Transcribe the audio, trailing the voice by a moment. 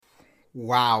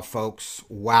Wow, folks.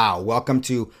 Wow. Welcome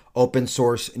to Open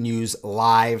Source News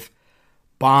Live.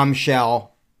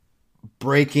 Bombshell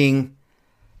breaking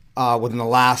within the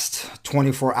last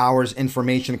 24 hours,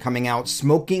 information coming out.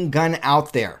 Smoking gun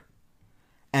out there.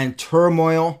 And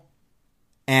turmoil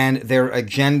and their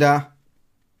agenda.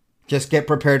 Just get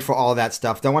prepared for all that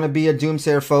stuff. Don't want to be a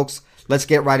doomsayer, folks. Let's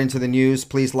get right into the news.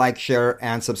 Please like, share,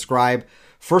 and subscribe.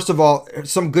 First of all,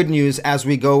 some good news as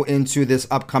we go into this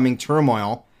upcoming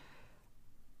turmoil.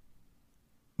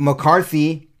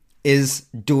 McCarthy is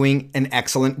doing an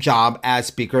excellent job as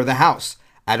Speaker of the House.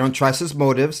 I don't trust his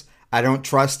motives. I don't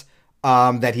trust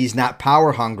that he's not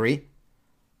power hungry,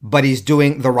 but he's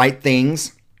doing the right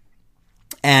things.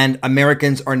 And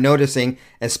Americans are noticing,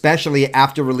 especially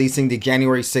after releasing the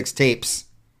January 6 tapes.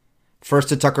 First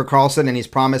to Tucker Carlson, and he's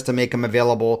promised to make them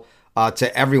available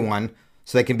to everyone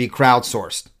so they can be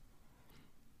crowdsourced.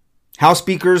 House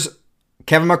Speakers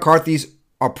Kevin McCarthy's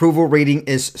approval rating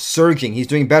is surging. He's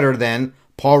doing better than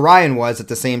Paul Ryan was at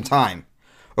the same time.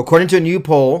 According to a new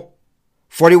poll,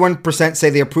 41%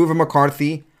 say they approve of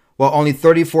McCarthy, while only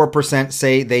 34%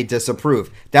 say they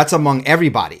disapprove. That's among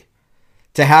everybody.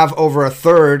 To have over a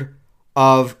third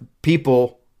of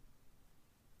people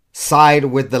side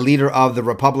with the leader of the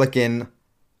Republican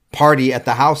Party at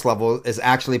the House level is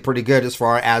actually pretty good as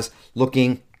far as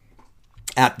looking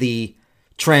at the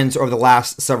trends over the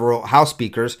last several House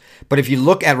speakers. But if you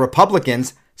look at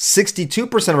Republicans,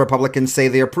 62% of Republicans say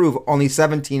they approve, only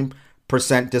 17%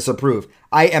 disapprove.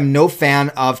 I am no fan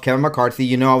of Kevin McCarthy.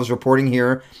 You know, I was reporting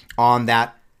here on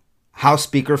that House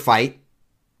Speaker fight,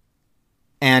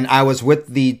 and I was with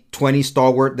the 20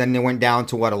 stalwart, then they went down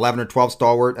to 11 or 12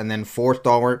 stalwart, and then 4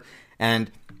 stalwart,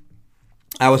 and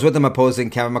I was with them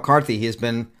opposing Kevin McCarthy. He has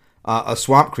been a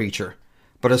swamp creature,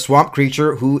 but a swamp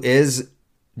creature who is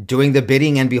doing the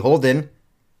bidding and beholden,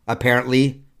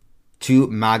 apparently, to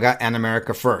MAGA and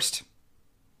America First.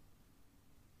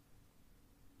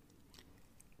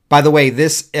 By the way,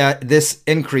 this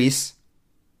increase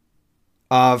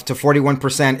to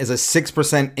 41% is a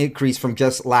 6% increase from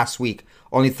just last week.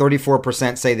 Only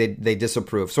 34% say they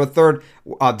disapprove. So a third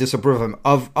disapprove of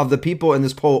him. Of the people in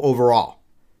this poll overall,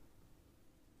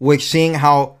 which, seeing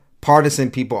how partisan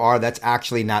people are, that's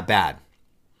actually not bad.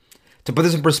 To put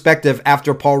this in perspective,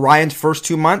 after Paul Ryan's first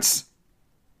 2 months,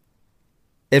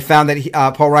 it found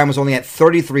that Paul Ryan was only at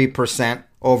 33%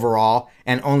 overall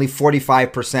and only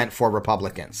 45% for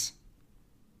Republicans.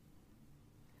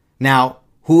 Now,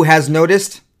 who has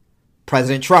noticed?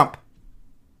 President Trump.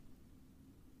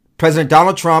 President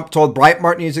Donald Trump told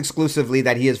Breitbart News exclusively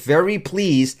that he is very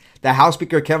pleased that House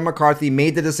Speaker Kevin McCarthy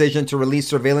made the decision to release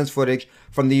surveillance footage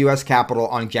from the U.S. Capitol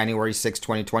on January 6,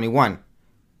 2021.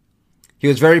 He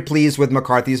was very pleased with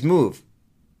McCarthy's move.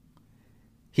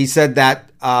 He said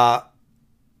that the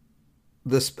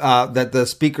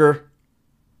Speaker's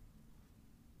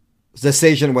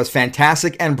decision was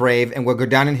fantastic and brave and will go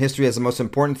down in history as the most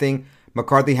important thing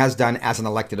McCarthy has done as an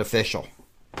elected official.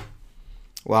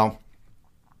 Well,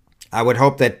 I would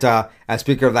hope that as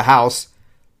Speaker of the House,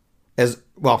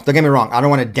 don't get me wrong, I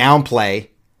don't want to downplay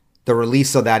the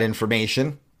release of that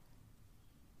information.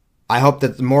 I hope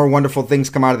that more wonderful things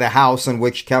come out of the House in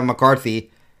which Kevin McCarthy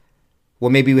will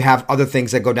maybe have other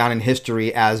things that go down in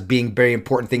history as being very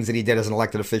important things that he did as an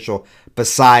elected official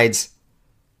besides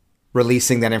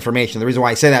releasing that information. The reason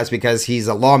why I say that is because he's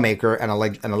a lawmaker and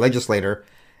a legislator,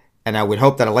 and I would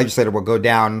hope that a legislator will go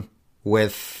down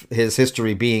with his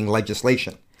history being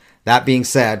legislation. That being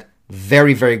said,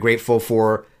 very, very grateful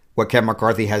for what Kevin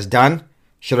McCarthy has done.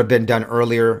 Should have been done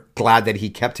earlier. Glad that he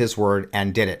kept his word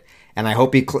and did it. And I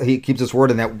hope he keeps his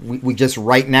word and that we just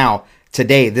right now,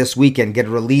 today, this weekend, get a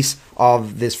release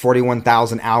of this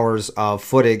 41,000 hours of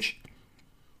footage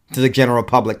to the general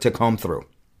public to comb through.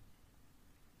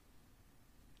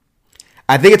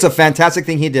 I think it's a fantastic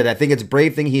thing he did. I think it's a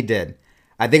brave thing he did.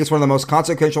 I think it's one of the most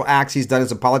consequential acts he's done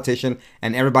as a politician,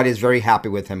 and everybody is very happy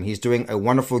with him. He's doing a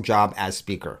wonderful job as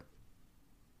Speaker.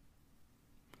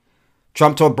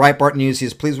 Trump told Breitbart News he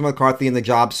is pleased with McCarthy in the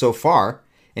job so far,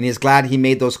 and he is glad he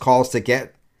made those calls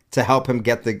to help him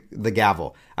get the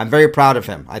gavel. I'm very proud of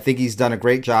him. I think he's done a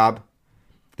great job.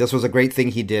 This was a great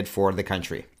thing he did for the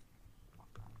country.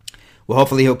 Well,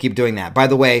 hopefully he'll keep doing that. By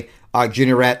the way,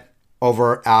 Juniorette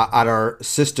over at our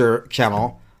sister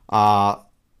channel,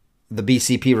 the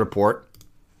BCP report,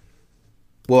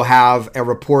 will have a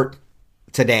report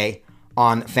today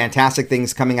on fantastic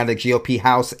things coming out of the GOP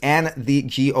House and the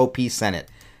GOP Senate.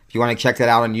 If you want to check that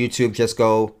out on YouTube, just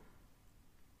go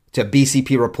to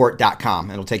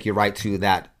bcpreport.com. It'll take you right to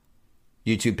that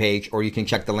YouTube page, or you can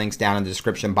check the links down in the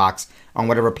description box on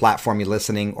whatever platform you're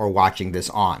listening or watching this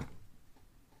on.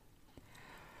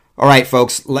 All right,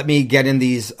 folks, let me get in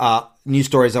these news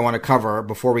stories I want to cover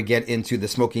before we get into the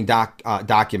smoking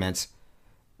documents.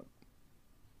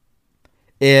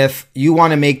 If you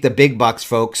want to make the big bucks,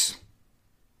 folks,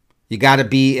 you got to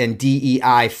be in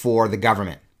DEI for the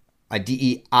government, a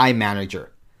DEI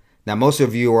manager. Now, most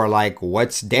of you are like,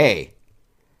 what's DEI?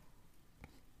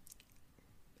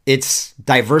 It's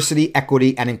diversity,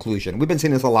 equity, and inclusion. We've been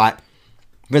saying this a lot.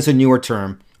 It's a newer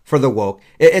term for the woke.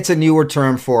 It's a newer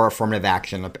term for affirmative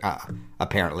action,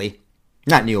 apparently.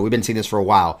 Not new. We've been seeing this for a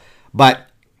while. But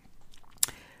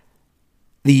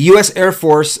the U.S. Air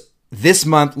Force this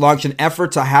month launched an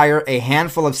effort to hire a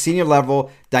handful of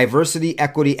senior-level diversity,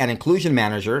 equity, and inclusion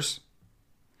managers.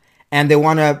 And they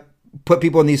want to put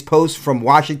people in these posts from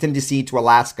Washington, D.C. to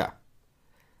Alaska.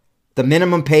 The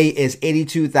minimum pay is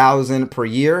 $82,000 per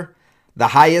year. The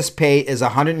highest pay is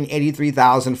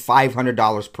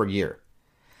 $183,500 per year.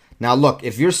 Now, look,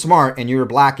 if you're smart and you're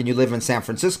black and you live in San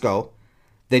Francisco,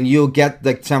 then you'll get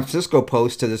the San Francisco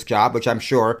post to this job, which I'm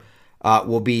sure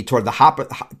will be toward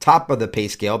the top of the pay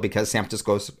scale because San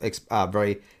Francisco is a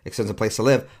very expensive place to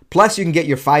live. Plus, you can get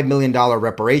your $5 million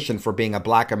reparation for being a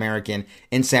black American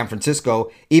in San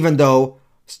Francisco, even though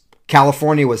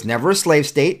California was never a slave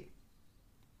state.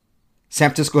 San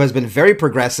Francisco has been very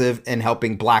progressive in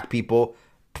helping black people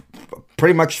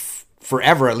pretty much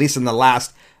forever, at least in the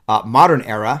last modern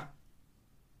era.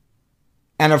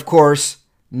 And of course,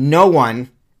 no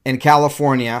one in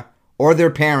California or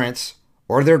their parents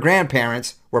or their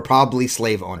grandparents were probably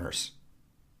slave owners.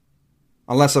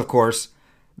 Unless, of course,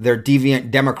 they're deviant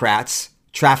Democrats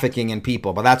trafficking in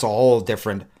people. But that's a whole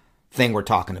different thing we're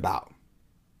talking about.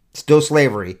 Still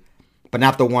slavery, but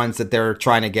not the ones that they're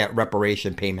trying to get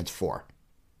reparation payments for.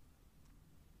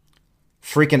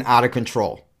 Freaking out of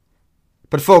control.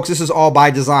 But folks, this is all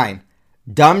by design.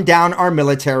 Dumb down our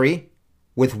military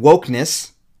with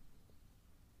wokeness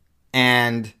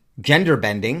and gender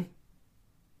bending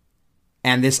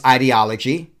and this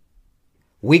ideology.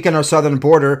 Weaken our southern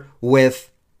border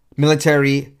with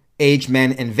military-age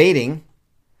men invading.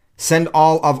 Send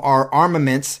all of our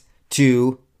armaments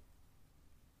to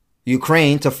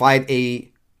Ukraine to fight a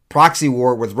proxy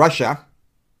war with Russia,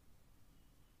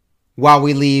 while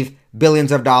we leave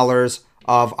billions of dollars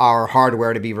of our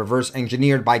hardware to be reverse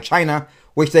engineered by China,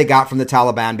 which they got from the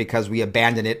Taliban because we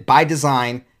abandoned it by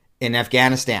design in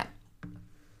Afghanistan.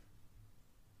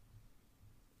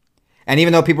 And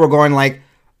even though people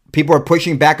are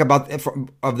pushing back about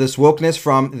of this wokeness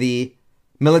from the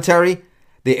military,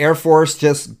 the Air Force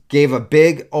just gave a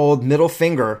big old middle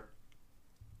finger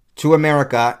to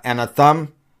America and a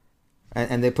thumb,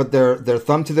 and they put their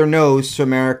thumb to their nose to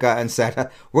America and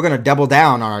said, we're going to double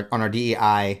down on our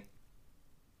DEI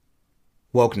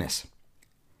wokeness.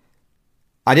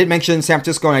 I did mention San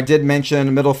Francisco and I did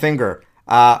mention middle finger.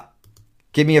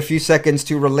 Give me a few seconds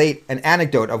to relate an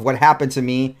anecdote of what happened to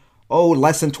me,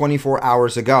 less than 24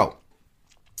 hours ago.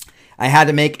 I had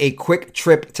to make a quick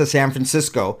trip to San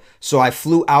Francisco, so I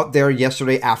flew out there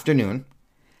yesterday afternoon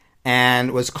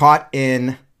and was caught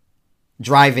in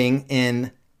driving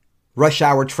in rush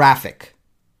hour traffic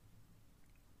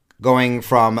going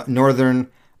from northern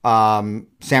San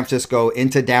Francisco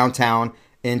into downtown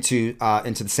into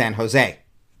the San Jose.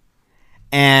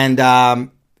 And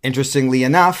interestingly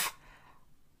enough,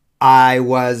 I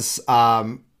was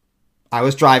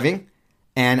driving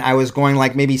and I was going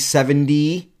like maybe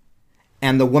 70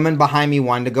 and the woman behind me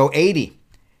wanted to go 80.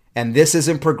 And this is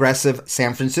in progressive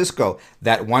San Francisco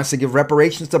that wants to give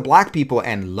reparations to black people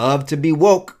and love to be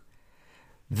woke.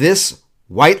 This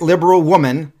white liberal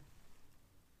woman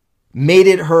made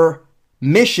it her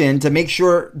mission to make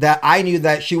sure that I knew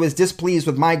that she was displeased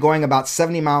with my going about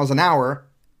 70 miles an hour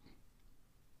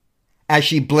as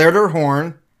she blared her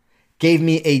horn, gave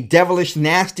me a devilish,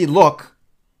 nasty look,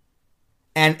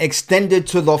 and extended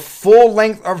to the full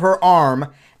length of her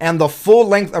arm and the full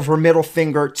length of her middle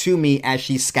finger to me as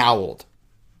she scowled.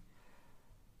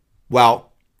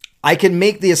 Well, I can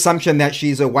make the assumption that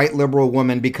she's a white liberal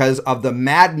woman because of the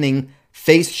maddening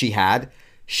face she had.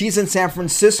 She's in San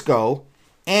Francisco,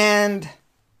 and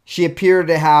she appeared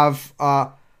to have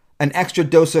an extra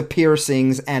dose of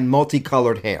piercings and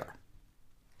multicolored hair.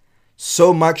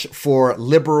 So much for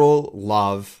liberal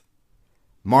love.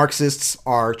 Marxists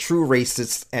are true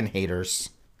racists and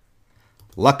haters.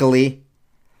 Luckily,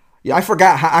 I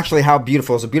forgot how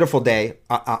beautiful. It was a beautiful day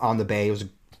on the bay. It was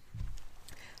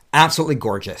absolutely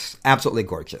gorgeous. Absolutely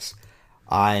gorgeous.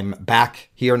 I'm back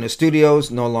here in the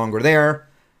studios, no longer there.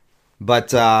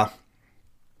 But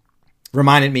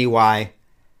reminded me why,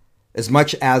 as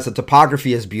much as the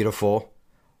topography is beautiful,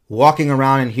 walking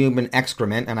around in human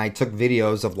excrement, and I took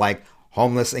videos of like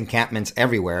homeless encampments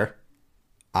everywhere,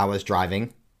 I was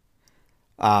driving.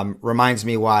 Reminds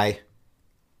me why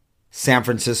San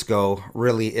Francisco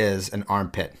really is an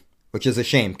armpit, which is a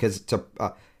shame because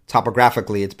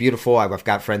topographically it's beautiful. I've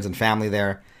got friends and family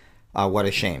there. What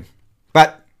a shame.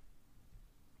 But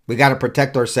we got to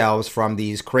protect ourselves from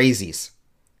these crazies.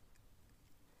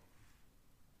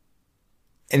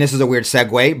 And this is a weird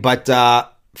segue, but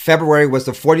February was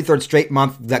the 43rd straight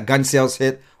month that gun sales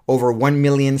hit over 1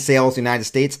 million sales in the United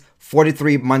States,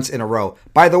 43 months in a row.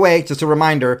 By the way, just a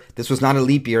reminder, this was not a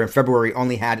leap year, and February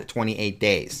only had 28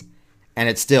 days. And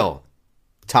it still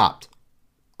topped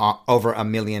over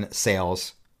 1 million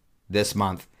sales this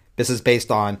month. This is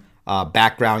based on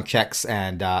background checks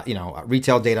and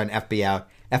retail data and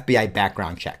FBI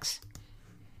background checks.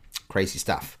 Crazy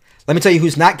stuff. Let me tell you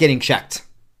who's not getting checked.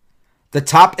 The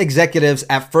top executives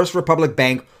at First Republic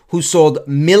Bank who sold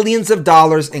millions of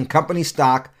dollars in company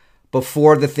stock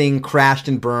before the thing crashed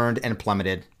and burned and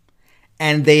plummeted.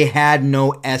 And they had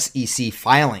no SEC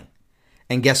filing.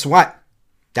 And guess what?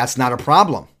 That's not a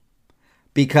problem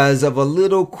because of a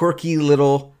little quirky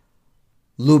little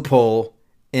loophole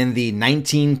in the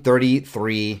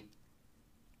 1933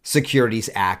 Securities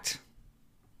Act.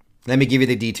 Let me give you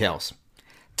the details.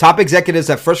 Top executives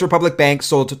at First Republic Bank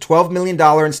sold $12 million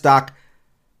in stock,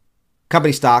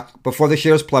 company stock, before the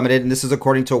shares plummeted, and this is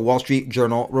according to a Wall Street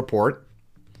Journal report.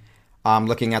 I'm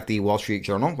looking at the Wall Street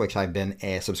Journal, which I've been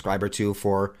a subscriber to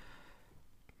for,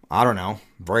 I don't know,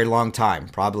 very long time.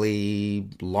 Probably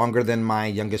longer than my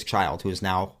youngest child, who is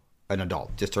now an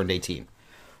adult, just turned 18.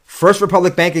 First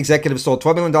Republic Bank executives sold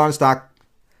 $12 million in stock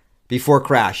before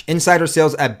crash. Insider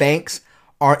sales at banks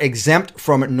are exempt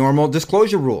from normal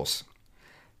disclosure rules.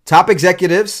 Top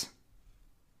executives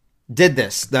did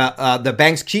this. The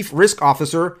bank's chief risk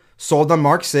officer sold on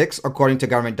March 6, according to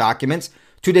government documents.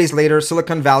 2 days later,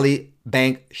 Silicon Valley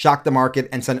Bank shocked the market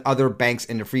and sent other banks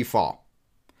into free fall.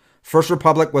 First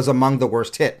Republic was among the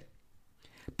worst hit.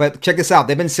 But check this out.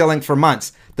 They've been selling for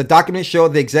months. The documents show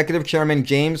the executive chairman,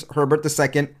 James Herbert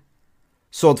II,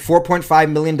 sold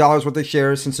 $4.5 million worth of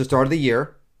shares since the start of the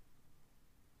year.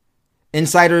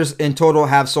 Insiders in total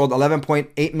have sold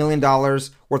 $11.8 million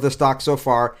worth of stock so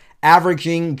far,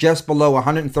 averaging just below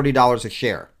 $130 a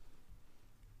share.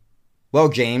 Well,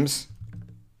 James,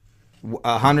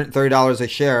 $130 a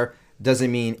share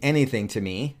doesn't mean anything to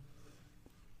me.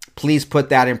 Please put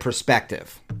that in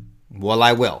perspective. Well,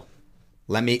 I will.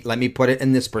 Let me put it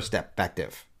in this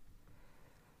perspective.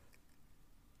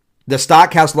 The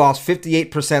stock has lost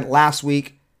 58% last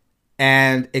week,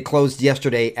 and it closed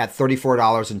yesterday at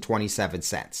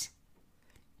 $34.27.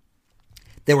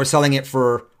 They were selling it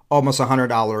for almost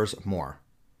 $100 more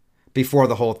before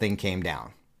the whole thing came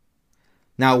down.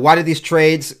 Now, why did these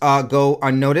trades go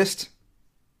unnoticed?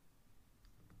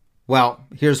 Well,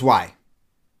 here's why.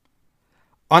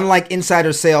 Unlike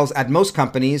insider sales at most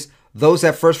companies, those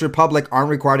at First Republic aren't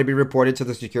required to be reported to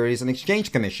the Securities and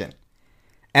Exchange Commission.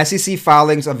 SEC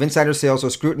filings of insider sales are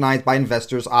scrutinized by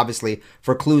investors, obviously,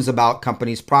 for clues about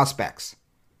companies' prospects.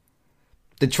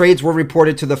 The trades were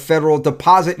reported to the Federal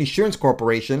Deposit Insurance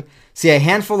Corporation. See, a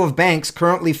handful of banks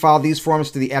currently file these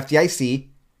forms to the FDIC,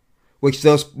 which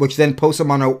then posts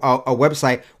them on a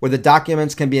website where the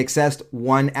documents can be accessed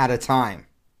one at a time.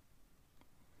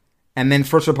 And then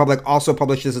First Republic also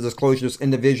publishes the disclosures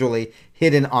individually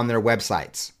hidden on their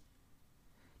websites.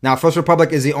 Now, First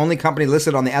Republic is the only company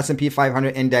listed on the S&P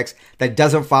 500 index that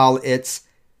doesn't file its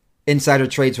insider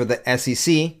trades with the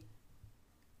SEC.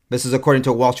 This is according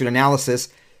to a Wall Street analysis.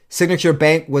 Signature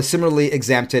Bank was similarly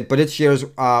exempted, but its shares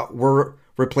were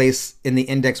replaced in the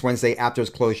index Wednesday after its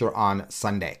closure on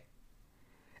Sunday.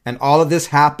 And all of this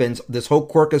happens, this whole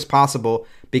quirk is possible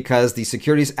because the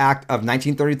Securities Act of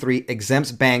 1933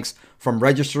 exempts banks from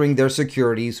registering their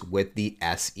securities with the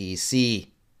SEC.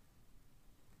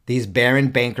 These barren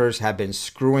bankers have been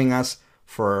screwing us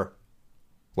for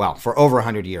over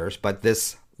 100 years, but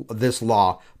this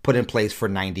law put in place for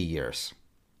 90 years.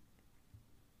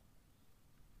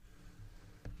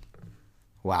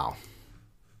 Wow.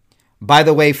 By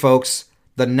the way, folks,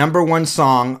 the number one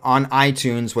song on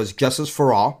iTunes was Justice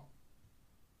for All.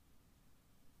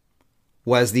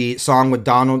 Was the song with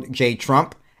Donald J.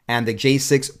 Trump and the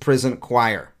J6 Prison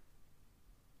Choir.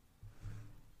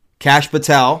 Kash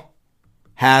Patel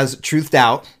has truthed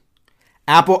out.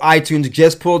 Apple iTunes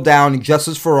just pulled down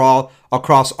Justice for All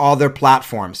across all their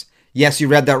platforms. Yes, you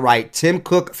read that right. Tim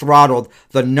Cook throttled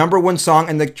the number one song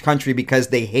in the country because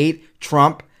they hate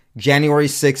Trump, January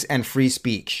 6th, and free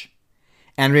speech.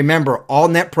 And remember, all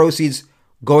net proceeds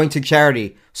going to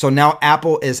charity. So now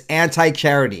Apple is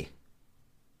anti-charity.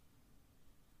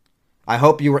 I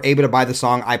hope you were able to buy the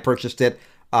song. I purchased it.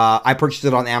 I purchased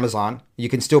it on Amazon. You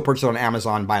can still purchase it on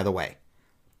Amazon, by the way.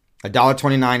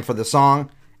 $1.29 for the song,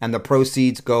 and the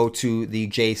proceeds go to the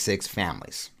J6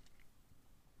 families.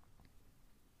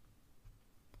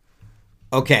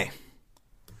 Okay,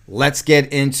 let's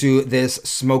get into this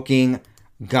smoking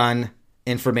gun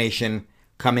information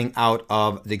coming out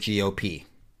of the GOP.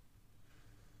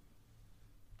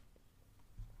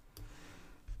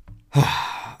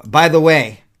 By the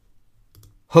way,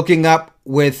 hooking up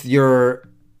with your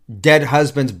dead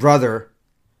husband's brother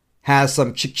has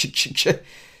some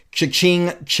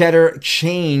cha-ching cheddar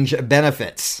change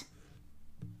benefits.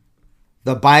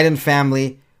 The Biden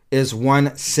family is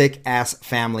one sick-ass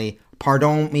family.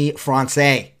 Pardon me,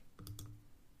 français.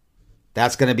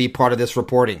 That's going to be part of this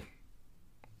reporting.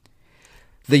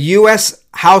 The U.S.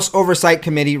 House Oversight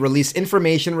Committee released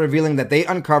information revealing that they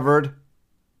uncovered,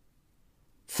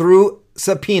 through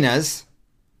subpoenas,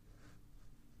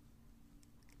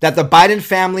 that the Biden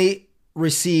family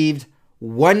received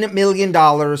 $1 million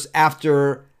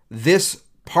after this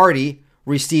party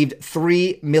received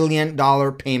 $3 million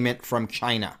payment from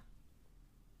China.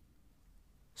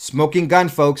 Smoking gun,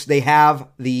 folks, they have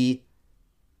the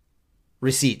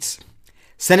receipts.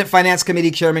 Senate Finance Committee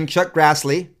Chairman Chuck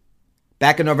Grassley,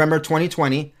 back in November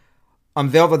 2020,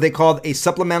 unveiled what they called a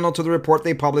supplemental to the report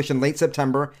they published in late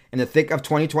September in the thick of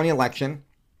 2020 election.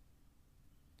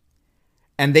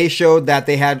 And they showed that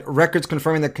they had records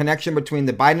confirming the connection between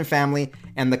the Biden family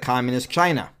and the communist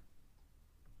China.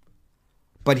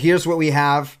 But here's what we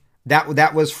have.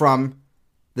 That was from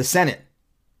the Senate.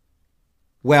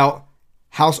 Well,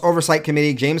 House Oversight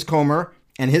Committee, James Comer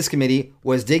and his committee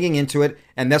was digging into it,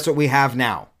 and that's what we have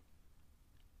now.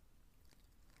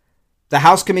 The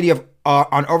House Committee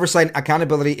on Oversight and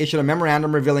Accountability issued a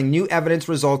memorandum revealing new evidence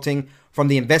resulting from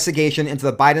the investigation into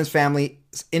the Biden's family's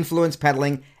influence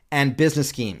peddling and business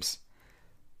schemes.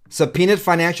 Subpoenaed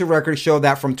financial records show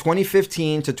that from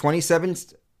 2015 to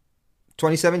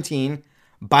 2017,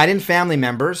 Biden family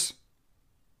members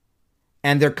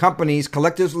and their companies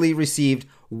collectively received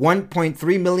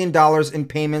 $1.3 million in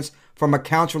payments from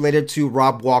accounts related to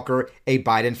Rob Walker, a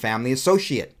Biden family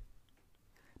associate.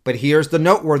 But here's the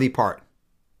noteworthy part.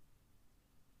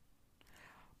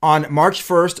 On March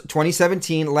 1st,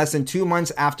 2017, less than 2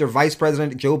 months after Vice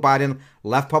President Joe Biden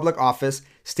left public office,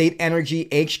 State Energy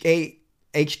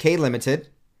HK Limited,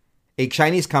 a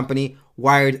Chinese company,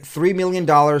 wired $3 million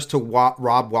to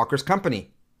Rob Walker's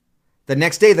company. The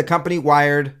next day, the company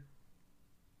wired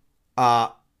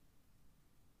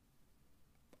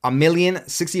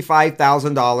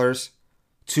 $1,065,000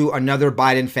 to another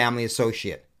Biden family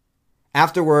associate.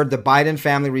 Afterward, the Biden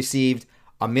family received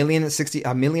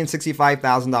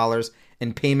 $1,065,000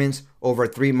 in payments over a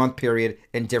 3-month period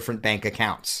in different bank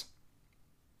accounts.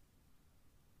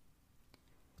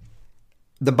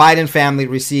 The Biden family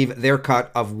received their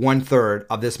cut of 1/3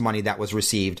 of this money that was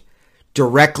received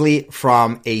directly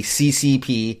from a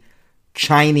CCP,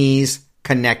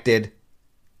 Chinese-connected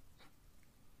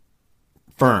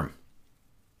firm.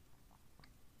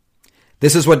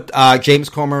 This is what James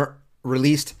Comer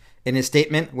released in his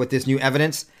statement with this new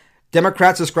evidence.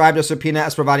 Democrats described a subpoena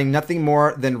as providing nothing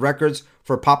more than records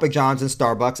for Papa John's and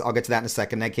Starbucks. I'll get to that in a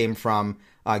second. That came from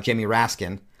Jamie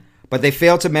Raskin. But they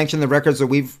failed to mention the records that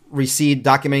we've received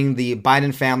documenting the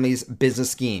Biden family's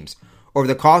business schemes. Over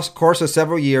the course of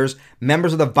several years,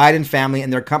 members of the Biden family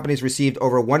and their companies received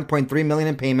over $1.3 million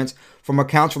in payments from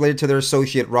accounts related to their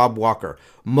associate, Rob Walker.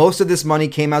 Most of this money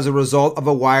came as a result of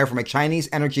a wire from a Chinese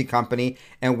energy company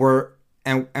and went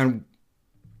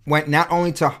not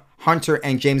only to Hunter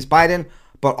and James Biden,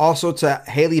 but also to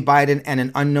Haley Biden and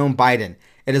an unknown Biden.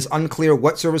 It is unclear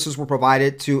what services were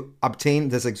provided to obtain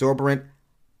this exorbitant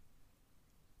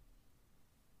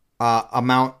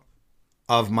amount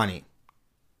of money.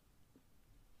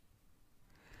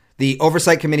 The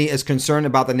Oversight Committee is concerned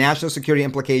about the national security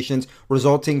implications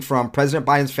resulting from President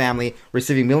Biden's family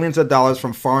receiving millions of dollars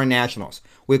from foreign nationals.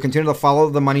 We continue to follow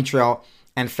the money trail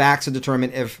and facts to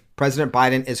determine if President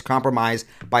Biden is compromised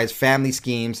by his family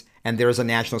schemes and there is a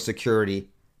national security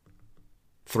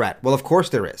threat. Well, of course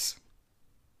there is.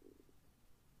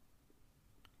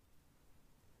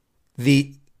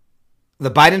 The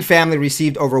Biden family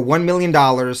received over $1 million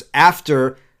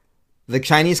after the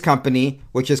Chinese company,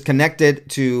 which is connected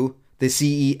to the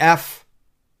CEFC,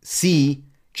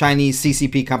 Chinese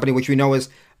CCP company, which we know is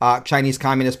Chinese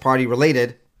Communist Party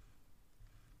related.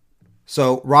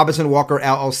 So Robinson Walker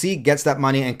LLC gets that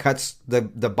money and cuts the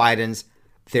Bidens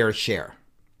their share.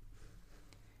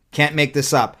 Can't make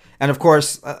this up. And of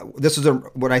course, this is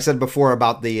what I said before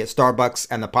about the Starbucks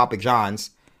and the Papa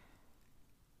John's.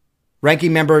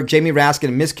 Ranking member Jamie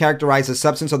Raskin mischaracterized the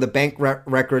substance of the bank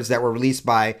records that were released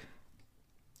by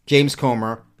James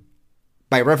Comer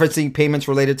by referencing payments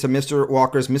related to Mr.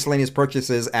 Walker's miscellaneous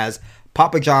purchases as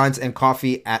Papa John's and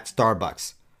coffee at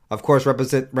Starbucks. Of course,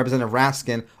 Representative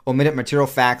Raskin omitted material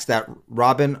facts that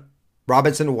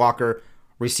Robinson Walker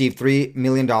received $3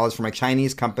 million from a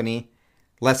Chinese company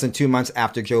less than 2 months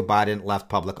after Joe Biden left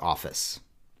public office.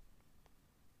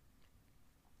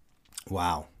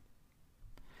 Wow.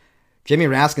 Jamie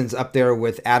Raskin's up there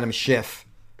with Adam Schiff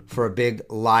for a big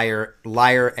liar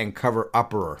and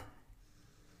cover-upperer.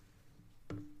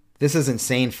 This is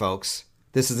insane, folks.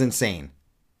 This is insane.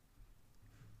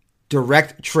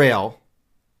 Direct trail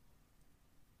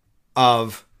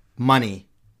of money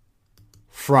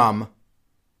from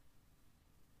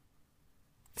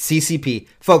CCP.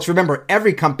 Folks, remember,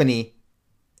 every company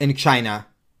in China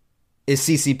is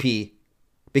CCP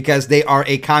because they are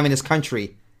a communist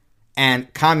country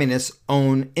and communists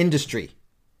own industry.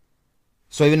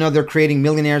 So even though they're creating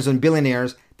millionaires and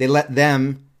billionaires, they let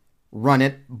them run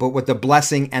it, but with the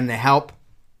blessing and the help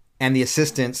and the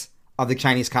assistance of the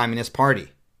Chinese Communist Party.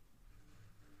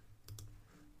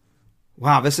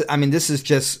 Wow, this is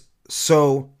just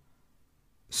so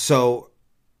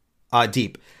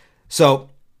deep. So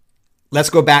let's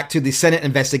go back to the Senate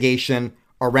investigation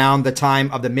around the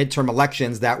time of the midterm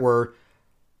elections that were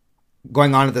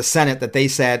going on at the Senate that they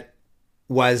said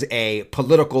was a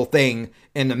political thing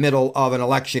in the middle of an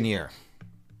election year.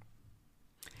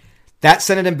 That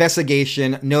Senate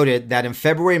investigation noted that in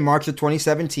February and March of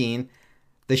 2017,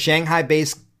 the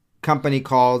Shanghai-based company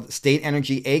called State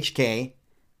Energy HK,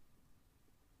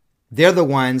 they're the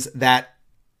ones that,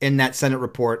 in that Senate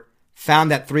report, found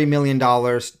that $3 million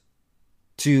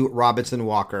to Robinson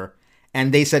Walker.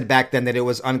 And they said back then that it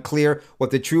was unclear what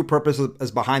the true purpose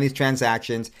is behind these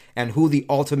transactions and who the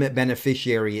ultimate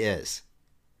beneficiary is.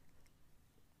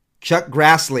 Chuck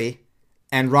Grassley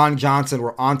and Ron Johnson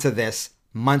were onto this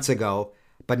months ago,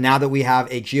 but now that we have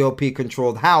a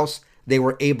GOP-controlled House, they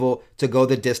were able to go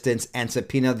the distance and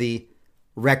subpoena the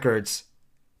records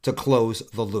to close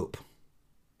the loop.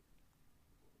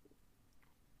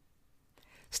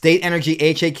 State Energy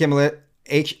HK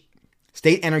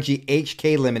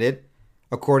Limited,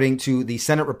 according to the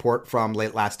Senate report from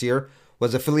late last year,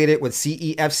 was affiliated with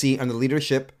CEFC under the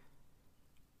leadership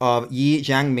of Yi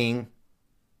Jianming,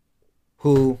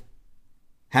 who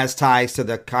has ties to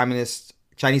the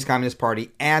Chinese Communist Party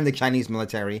and the Chinese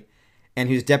military, and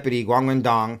whose deputy, Guang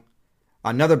Wendong,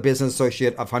 another business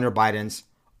associate of Hunter Biden's,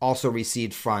 also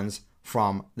received funds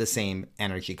from the same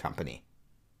energy company.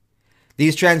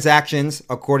 These transactions,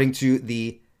 according to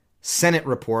the Senate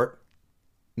report,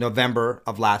 November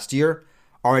of last year,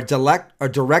 are a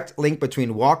direct link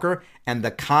between Walker and the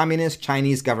communist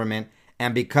Chinese government,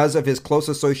 and because of his close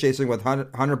association with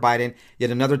Hunter Biden,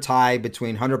 yet another tie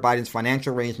between Hunter Biden's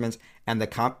financial arrangements and the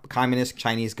communist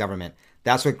Chinese government.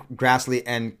 That's what Grassley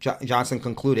and Johnson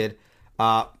concluded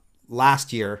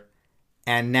last year,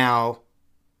 and now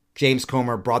James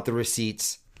Comer brought the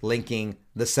receipts linking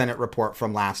the Senate report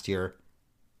from last year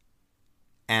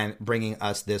and bringing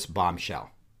us this bombshell.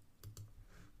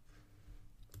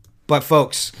 But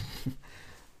folks,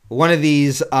 one of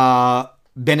these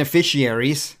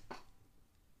beneficiaries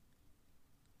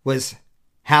was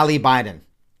Hallie Biden,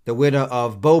 the widow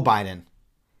of Beau Biden.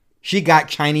 She got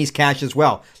Chinese cash as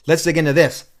well. Let's dig into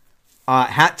this.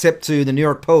 Hat tip to the New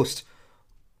York Post.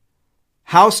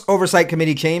 House Oversight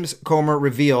Committee James Comer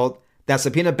revealed that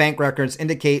subpoena bank records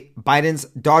indicate Biden's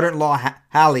daughter-in-law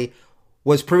Hallie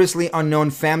was previously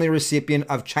unknown family recipient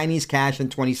of Chinese cash in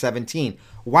 2017.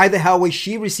 Why the hell would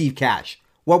she receive cash?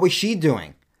 What was she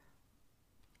doing?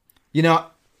 You know,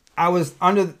 I was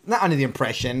not under the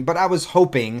impression, but I was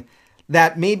hoping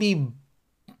that maybe,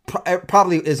 it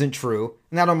probably isn't true,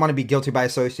 and I don't want to be guilty by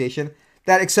association,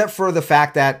 that except for the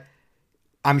fact that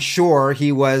I'm sure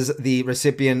he was the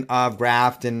recipient of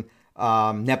graft and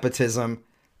nepotism,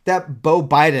 that Beau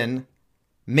Biden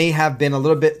may have been a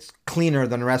little bit cleaner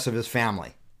than the rest of his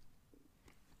family.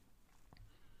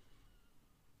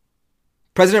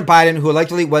 President Biden, who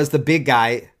allegedly was the big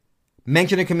guy,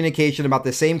 mentioned a communication about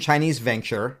the same Chinese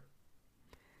venture,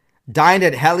 dined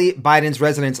at Hallie Biden's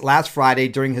residence last Friday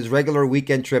during his regular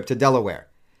weekend trip to Delaware.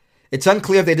 It's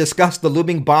unclear if they discussed the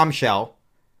looming bombshell,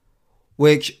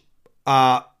 which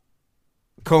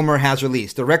Comer has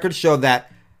released. The records show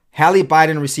that Hallie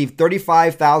Biden received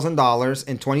 $35,000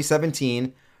 in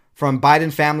 2017 from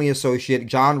Biden family associate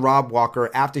John Rob Walker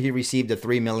after he received the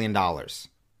 $3 million.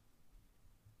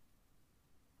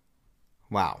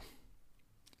 Wow.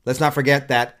 Let's not forget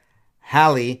that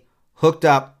Hallie hooked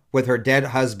up with her dead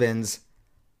husband's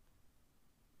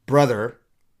brother,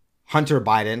 Hunter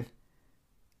Biden.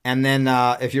 And then,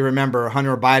 if you remember,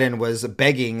 Hunter Biden was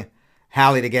begging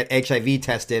Hallie to get HIV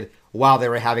tested while they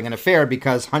were having an affair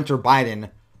because Hunter Biden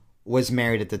was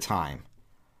married at the time.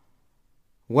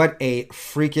 What a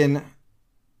freaking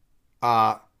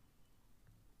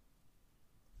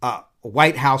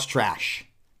White House trash.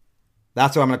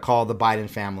 That's what I'm going to call the Biden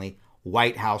family.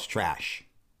 White House trash.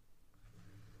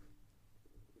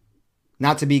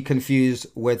 Not to be confused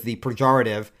with the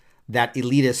pejorative that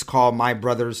elitists call my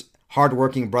brothers,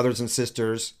 hardworking brothers and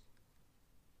sisters,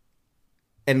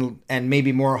 and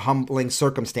maybe more humbling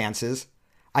circumstances.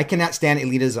 I cannot stand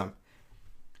elitism.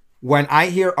 When I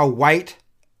hear a white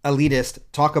elitist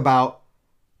talk about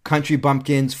country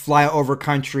bumpkins, flyover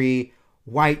country,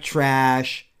 white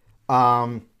trash,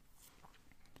 I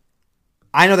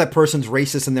know that person's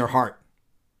racist in their heart.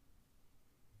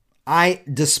 I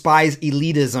despise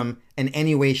elitism in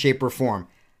any way, shape, or form.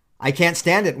 I can't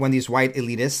stand it when these white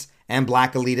elitists and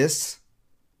black elitists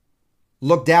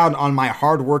look down on my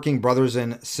hardworking brothers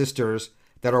and sisters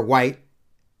that are white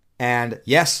and,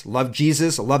 yes, love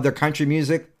Jesus, love their country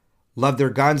music, love their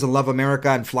guns, and love America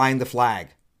and flying the flag.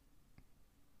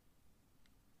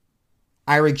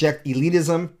 I reject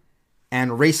elitism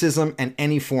and racism in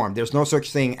any form. There's no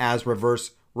such thing as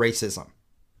reverse racism.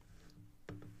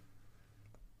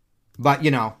 But,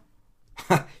 you know,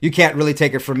 you can't really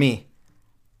take it from me.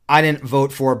 I didn't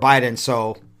vote for Biden,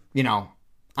 so, you know,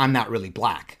 I'm not really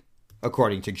black,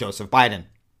 according to Joseph Biden.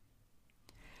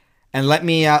 And let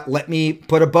me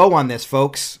put a bow on this,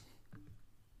 folks.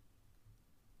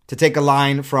 To take a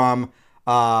line from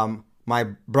my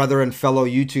brother and fellow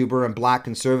YouTuber and black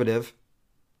conservative,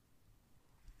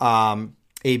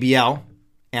 ABL,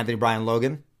 Anthony Brian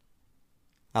Logan.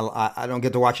 I don't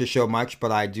get to watch his show much,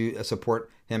 but I do support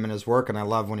him and his work, and I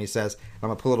love when he says, I'm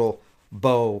going to put a little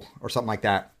bow or something like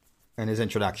that in his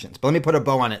introductions. But let me put a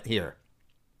bow on it here.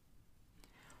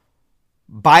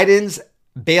 Biden's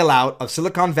bailout of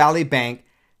Silicon Valley Bank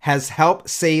has helped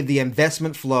save the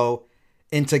investment flow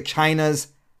into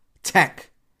China's tech,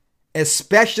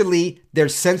 especially their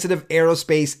sensitive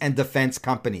aerospace and defense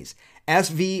companies.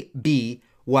 SVB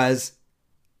was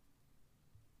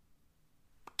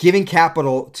giving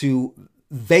capital to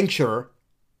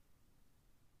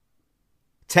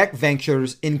tech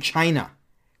ventures in China.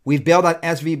 We've bailed out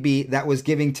SVB that was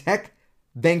giving tech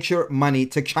venture money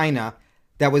to China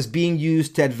that was being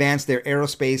used to advance their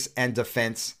aerospace and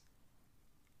defense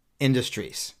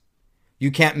industries.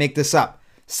 You can't make this up.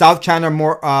 South China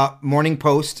Morning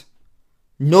Post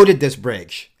noted this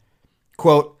bridge.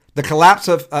 Quote, the collapse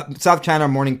of South China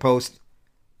Morning Post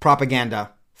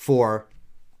propaganda for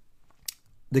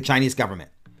the Chinese government.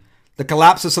 The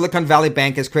collapse of Silicon Valley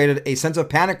Bank has created a sense of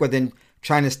panic within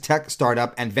China's tech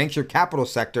startup and venture capital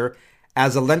sector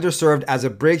as the lender served as a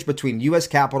bridge between U.S.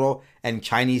 capital and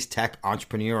Chinese tech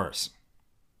entrepreneurs.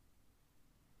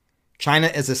 China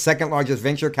is the second largest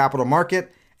venture capital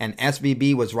market, and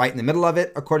SVB was right in the middle of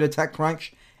it, according to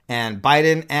TechCrunch, and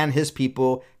Biden and his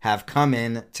people have come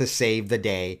in to save the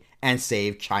day and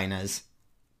save China's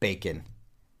bacon.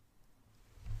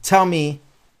 Tell me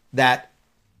that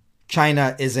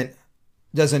China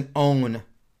doesn't own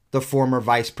the former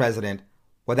vice president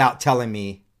without telling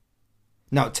me.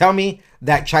 No, tell me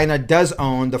that China does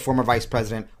own the former vice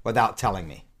president without telling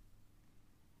me.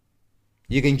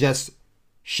 You can just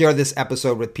share this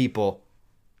episode with people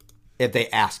if they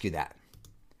ask you that.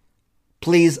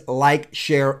 Please like,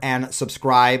 share, and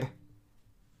subscribe.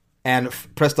 And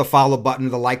press the follow button,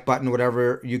 the like button,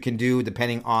 whatever you can do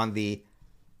depending on the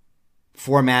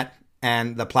format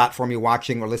and the platform you're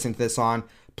watching or listening to this on.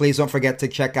 Please don't forget to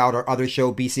check out our other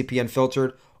show, BCP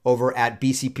Unfiltered, over at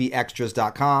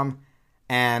bcpextras.com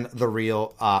and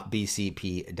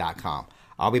therealbcp.com.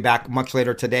 I'll be back much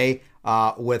later today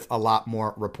with a lot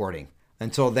more reporting.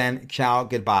 Until then, ciao,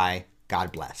 goodbye,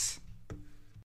 God bless.